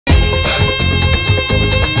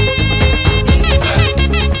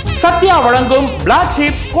சூர்யா வழங்கும்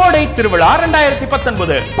Blacksheep கோடை திருவிழா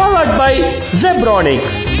 2019 powered by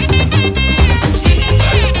Zebronics,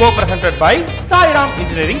 co-presented by Sairam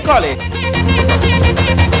Engineering College.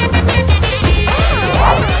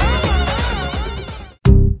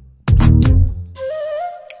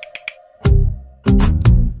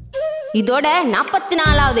 இதோட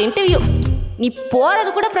 44வது இன்டர்வியூ. நீ போறது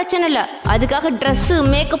கூட பிரச்சனை இல்ல, அதுக்காக ட்ரெஸ்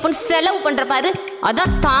மேக்கப் செலவு பண்ற பாரு,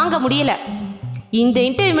 அதான் தாங்க முடியல. இந்த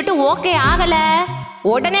இன்டர்வியூ மட்டும் ஓகே ஆகல,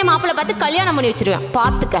 உடனே மாப்பிள்ளை பார்த்து கல்யாணம் பண்ணி வச்சிருவேன்,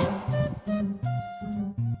 பார்த்துக்க.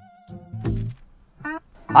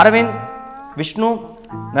 அரவிந்த், விஷ்ணு,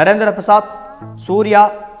 நரேந்திர பிரசாத், சூர்யா,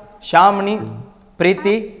 ஷாமினி,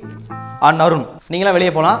 பிரீத்தி அண்ட் அருண், நீங்களாம்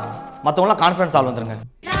வெளியே போகலாம். மற்றவங்களாம் கான்ஃபரன்ஸ் ஆள் வந்துருங்க.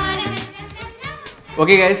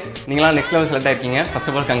 ஓகே கைஸ், நீங்களாம் next level select ஆயிருக்கீங்க.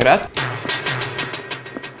 First of all congrats.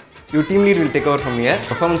 You team lead will take over from here.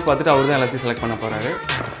 Performance பார்த்துட்டு அவர் தான் எல்லாத்தையும் செலக்ட் பண்ண போகிறாரு.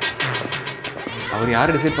 அவர்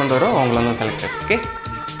யார் டிசைட் பண்ணுறாரோ அவங்கள தான் selected. Okay,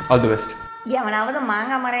 all the best. எவனாவது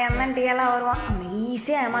மாங்காய் மடையான் தான் டீயெல்லாம் வருவான், அவனை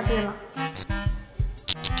ஈஸியாக ஏமாற்றிடலாம்.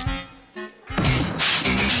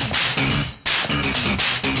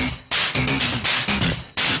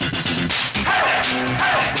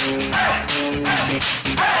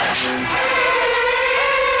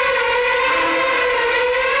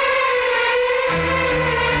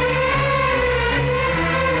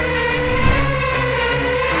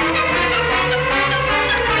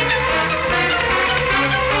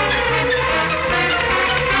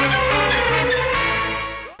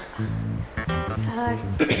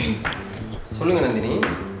 சொல்லுங்க நந்தினி.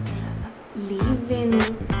 லீவ் வேணும்.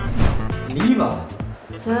 லீவா?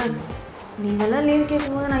 சார், நீங்களாம் லீவ்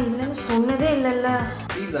கேட்கும்போது நான் இல்லைன்னு சொன்னதே இல்லைல்ல.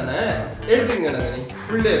 லீவ் தானே, எடுத்துக்கங்க நந்தினி,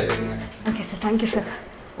 ஃபுல் டே எடுத்துக்கங்க. Okay sir, thank you sir.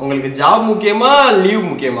 உங்களுக்கு ஜாப் முக்கியமா லீவ்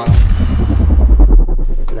முக்கியமா?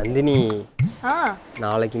 நந்தினி,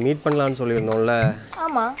 நாளைக்கு மீட் பண்ணலான்னு சொல்லியிருந்தோம்ல.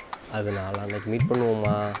 ஆமாம். அது நாளைக்கு மீட்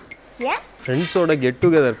பண்ணுவோமா? ஏன்? ஃப்ரெண்ட்ஸோட கெட்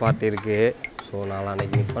டுகெதர் பார்ட்டி இருக்குது. ஸோ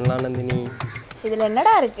நாளைக்கு மீட் பண்ணலாம் நந்தினி. இதில்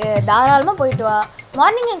என்னடா இருக்குது? தாராளமாக போயிட்டு வா.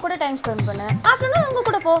 மார்னிங் என் கூட டைம் ஸ்பெண்ட் பண்ணு, ஆஃப்டர்நூன் உங்கள்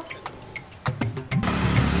கூட போ.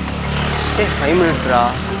 5 மினிட்ஸ்ரா,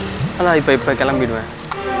 அதான் இப்போ கிளம்பிடுவேன்.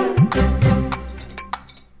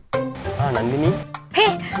 நந்தினி, ஹே,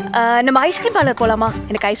 நம்ம ஐஸ்கிரீம் பார்லர் போகலாமா?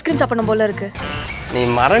 எனக்கு ஐஸ்கிரீம் சாப்பிடணும் போல இருக்கு. நீ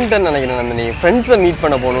மறந்துட்டேன்னு நினைக்கிறேன் நந்தினி. ஃப்ரெண்ட்ஸை மீட்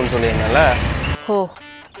பண்ண போகணுன்னு சொல்லியிருந்தேன்ல. ஓ,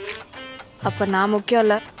 அப்போ நான் முக்கியம்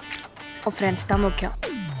இல்லை, உன் ஃப்ரெண்ட்ஸ் தான் முக்கியம்.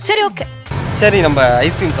 சரி, ஓகே. சரி, நம்ம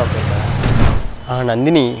ஐஸ்கிரீம் சாப்பிடுறோம்.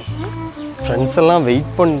 நந்தினி, ஃப்ரெண்ட்ஸ் எல்லாம் வெயிட்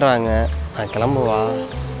பண்ணுறாங்க, நான் கிளம்புவா?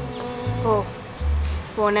 ஓ,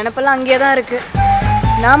 உன் நினப்பெல்லாம் அங்கேயே தான் இருக்கு.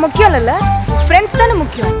 நான் முக்கியம் இல்லைல்ல, ஃப்ரெண்ட்ஸ் தானே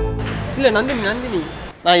முக்கியம். இல்லை நந்தினி,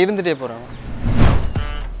 நான் இருந்துகிட்டே போகிறேன்.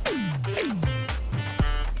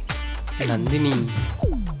 நந்தினி,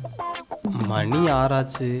 மணி 6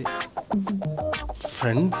 ஆச்சு,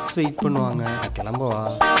 ஃப்ரெண்ட்ஸ் வெயிட் பண்ணுவாங்க, நான் கிளம்புவா?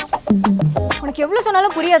 உனக்கு எவ்வளோ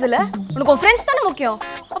சொன்னாலும் புரியாதுல்ல, உனக்கு உன் ஃப்ரெண்ட்ஸ் தானே முக்கியம்.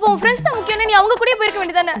 அப்போ உன் ஃப்ரெண்ட்ஸ் தான் முக்கியம்னு நீ அவங்க கூட போயிருக்க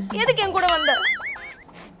வேண்டியதானே, எதுக்கு என் கூட வந்த?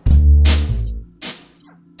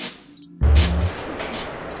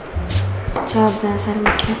 ஜாப் தான் சார்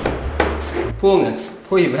முக்கியம். போங்க,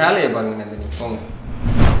 போய் வேலையை பாருங்க நந்தினி, போங்க.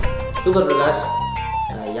 சூப்பர் பிரகாஷ்,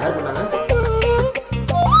 யார் பண்ணாங்க?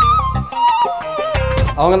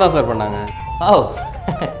 அவங்க தான் சார் பண்ணாங்க. ஓ,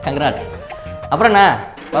 கங்க்ராட்ஸ். அப்புறம் என்ன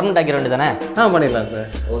பர்மனெண்ட் ஆக்கிற வேண்டியதானே? பண்ணிடலாம் sir.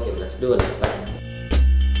 Okay Prakash, do it.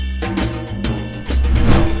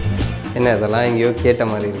 என்ன இதெல்லாம் எங்கேயோ கேட்ட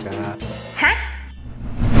மாதிரி இருக்கா?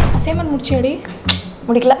 அசைன்மெண்ட் முடிச்சேடி?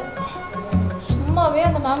 முடிக்கல. சும்மாவே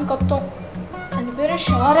அந்த மேம் கத்தோம், 2 பேரும்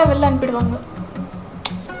ஷாராக வெளில அனுப்பிடுவாங்க.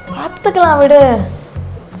 பார்த்துக்கலாம், விடு.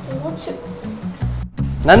 போச்சு.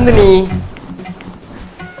 நந்தினி,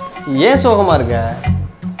 ஏன் சோகமாக இருக்க?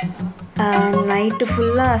 நைட்டு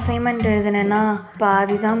ஃபுல்லாக அசைன்மெண்ட் எழுதினேன்னா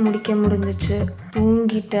பாதி தான் முடிக்க முடிஞ்சிச்சு.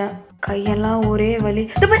 தூங்கிட்டேன், கையெல்லாம் ஒரே வலி,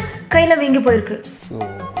 கையில் வீங்கி போயிருக்கு.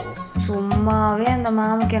 சும்மாவே அந்த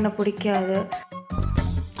மாமுக்கு என்ன பிடிக்காது.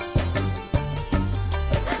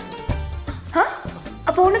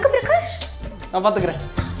 அப்போ உனக்கு பிரகாஷ்? நான் பார்த்துக்கிறேன்.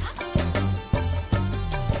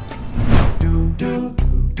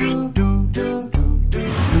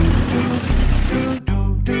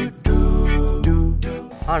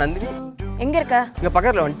 நந்தினி, எங்க இருக்க? இங்க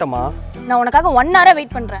பக்கத்துல வந்துட்டமா? நான் உனக்காக 1 hour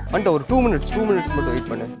வெயிட் பண்றேன். வந்துட்டு ஒரு 2 மினிட்ஸ் மட்டும்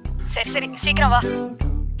வெயிட் பண்ணு. சரி, சீக்கிரம் வா.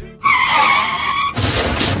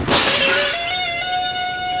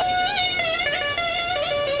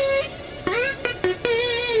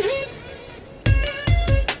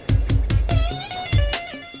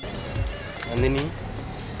 நந்தினி,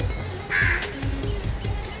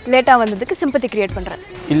 லேட்டாக வந்ததுக்கு சிம்பத்தி கிரியேட் பண்ணுறேன்.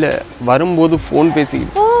 இல்லை, வரும்போது ஃபோன்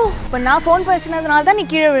பேசிக்கிட்டு. ஓ, இப்போ நான் ஃபோன் பேசினதுனால தான் நீ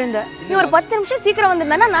கீழே விழுந்த. நீ ஒரு 10 நிமிஷம் சீக்கிரம்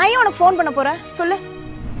வந்திருந்தானா நான் ஏன் உனக்கு ஃபோன் பண்ண போகிறேன் சொல்லு.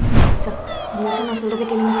 இட்ஸ் நிமிஷம் நான் சொல்றதை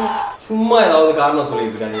கேளுங்க சார். சும்மா ஏதாவது காரணம்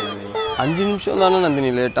சொல்லிட்டு இருக்காங்க நந்தினி. 5 நிமிஷம் தானே நந்தினி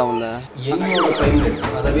லேட்டாக வந்தேன். என்னோட 5 மினிட்ஸ்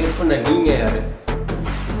அதை வேஸ்ட் பண்ண நீங்கள் யாரு?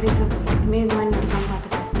 சாரி சார், இனிமேல் இது மாதிரி நடக்காம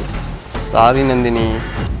பார்த்துக்கிறேன். சாரி நந்தினி.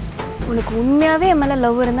 உனக்கு உண்மையாகவே என் மேலே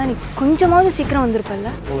லவ் இருந்தால் நீ கொஞ்சமாவது சீக்கிரம் வந்திருப்பல்ல?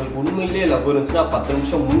 உங்களுக்கு உண்மையிலேயே லவ் இருந்துச்சுன்னா 10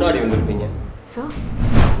 நிமிஷம் முன்னாடி வந்திருப்பீங்க. ஸோ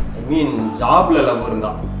ஐ மீன் ஜாப்ல லவ்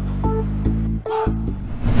இருந்தா.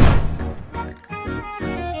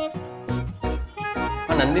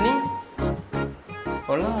 நந்தினி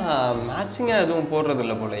இப்போல்லாம் மேட்சிங்காக எதுவும் போடுறது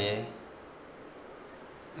இல்லை போலையே.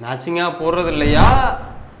 மேட்சிங்காக போடுறது இல்லையா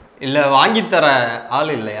இல்லை வாங்கித்தர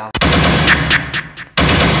ஆள் இல்லையா?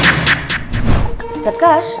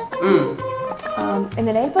 பிரகாஷ், ம் இந்த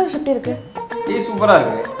நெயில் பாலிஷ் எப்படி இருக்கு? சூப்பராக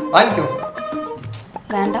இருக்கு, வாங்கிக்கோ.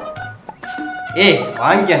 வேண்டாம்.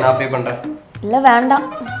 வாங்கிக்க, நான் பே பண்ணுறேன். இல்லை வேண்டாம்.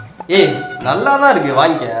 நல்லா தான் இருக்கு,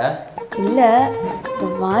 வாங்கிக்க. இல்லை,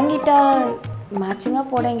 இது வாங்கிட்டா மேட்சிங்காக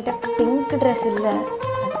போட என்கிட்ட பிங்க் ட்ரெஸ் இல்லை.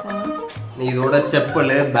 நீ இதோட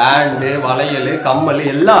செப்பல், பேண்டு, வளையல், கம்மல்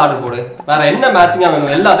எல்லாம் ஆர்டர் போடு. வேற என்ன மேட்சிங்காக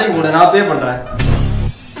வேணும் எல்லாத்தையும் போடு, நான் பே பண்ணுறேன்.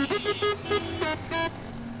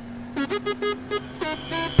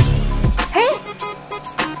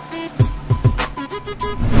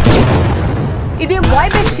 இது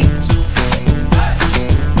பாய் பெஸ்டி.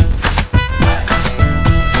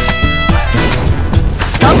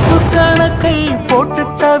 கணக்கை போட்டு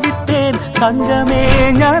தவித்தேன் தங்கமே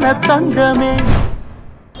ஞான தங்கமே.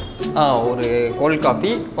 ஒரு கோல்ட்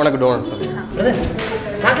காஃபி, உனக்கு டோனட் சொல்லு. பிரதர்,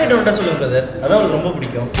 சாக்லேட் டோனட்டா சொல்லுங்க பிரதர், அதான் உனக்கு ரொம்ப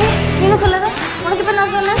பிடிக்கும். நீங்க சொல்லதா? உனக்கு இப்ப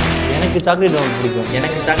நான் சொன்னேன். எனக்கு சாக்லேட் டோனட் பிடிக்கும்.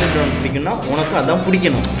 எனக்கு சாக்லேட் டோனட் பிடிக்கும்னா உனக்கும் அதான்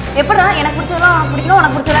பிடிக்கணும். எப்படா எனக்கு பிடிச்சதெல்லாம் பிடிக்கணும்,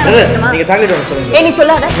 உனக்கு பிடிச்சதெல்லாம் பிரதர், பிடிக்குமா? நீங்க சாக்லேட் டோனட் சொல்லுங்க. நீ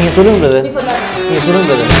சொல்லாத. நீங்க சொல்லுங்க பிரதர். நீ சொல்லாத. நீங்க சொல்லுங்க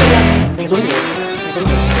பிரதர். நீங்க சொல்லுங்க. நீங்க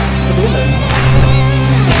சொல்லுங்க. நீங்க சொல்லுங்க.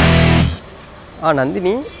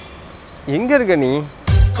 நந்தினி எங்க இருக்க நீ?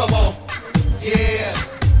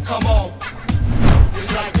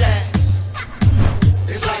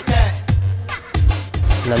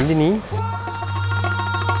 நந்தினி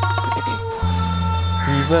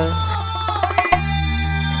இவ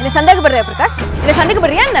என்ன சந்தேகப்படுறியா பிரகாஷ்? என்ன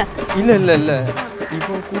சந்தேகப்படுறியா என்ன? இல்ல இல்ல இல்ல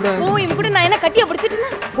இப்போ கூட இவன் கூட நான் என்ன கட்டியா பிடிச்சிட்டு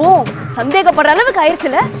இருந்தேன்? சந்தேகப்படுற அளவுக்கு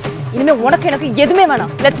ஆயிடுச்சுல. இனிமே உனக்கு எனக்கு எதுவுமே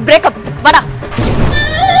வேணாம். Let's break up. வாடா.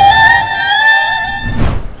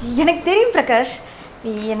 எனக்கு தெரியும் பிரகாஷ்,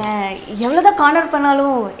 நீ என்னை எவ்வளோதான் கார்னர்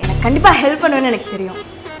பண்ணாலும் எனக்கு கண்டிப்பாக ஹெல்ப் பண்ணுவேன்னு எனக்கு தெரியும்.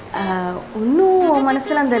 இன்னும்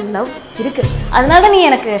மனசில் அந்த லவ் இருக்கு, அதனால நீ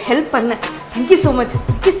எனக்கு ஹெல்ப் பண்ண. Thank you so much.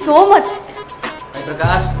 Thank you so much.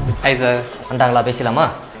 Prakash. Hi sir. வந்துட்டாங்களா, பேசலாமா?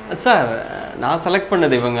 சார், நான் செலக்ட்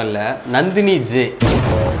பண்ணது இவங்கல்ல, Nandini J.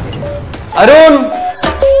 Arun.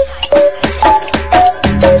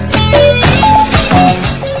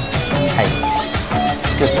 Hi.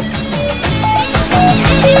 Excuse me.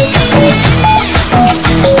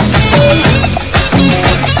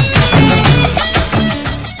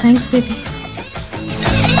 Thanks baby.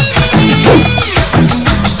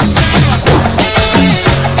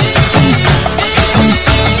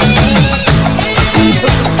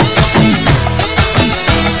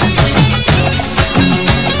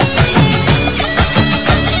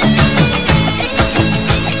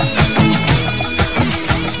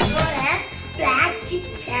 Blacksheep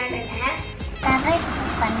சேனலை சப்ஸ்கிரைப்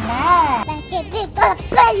பண்ண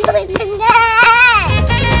பண்ணுங்க.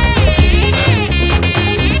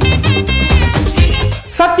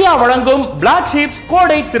 சத்யா வழங்கும் Blacksheep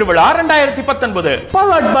கோடை திருவிழா 2019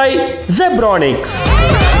 powered by Zebronics,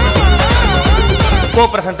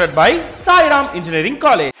 co-presented by Sai Ram Engineering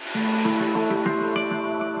College.